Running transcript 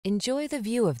Enjoy the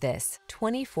view of this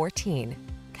 2014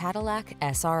 Cadillac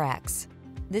SRX.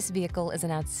 This vehicle is an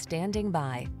outstanding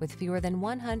buy with fewer than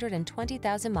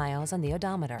 120,000 miles on the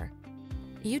odometer.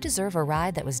 You deserve a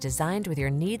ride that was designed with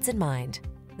your needs in mind.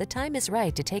 The time is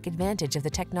right to take advantage of the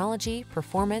technology,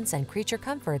 performance, and creature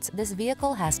comforts this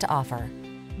vehicle has to offer.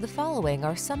 The following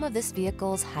are some of this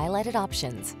vehicle's highlighted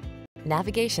options: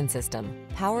 navigation system,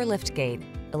 power liftgate,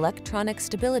 electronic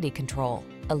stability control,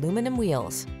 aluminum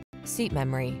wheels, seat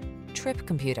memory, trip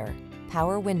computer,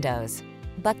 power windows,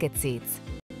 bucket seats,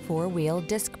 four-wheel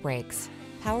disc brakes,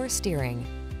 power steering.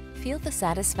 Feel the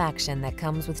satisfaction that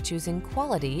comes with choosing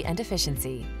quality and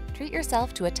efficiency. Treat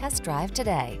yourself to a test drive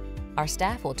today. Our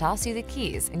staff will toss you the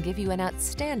keys and give you an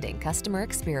outstanding customer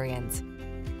experience.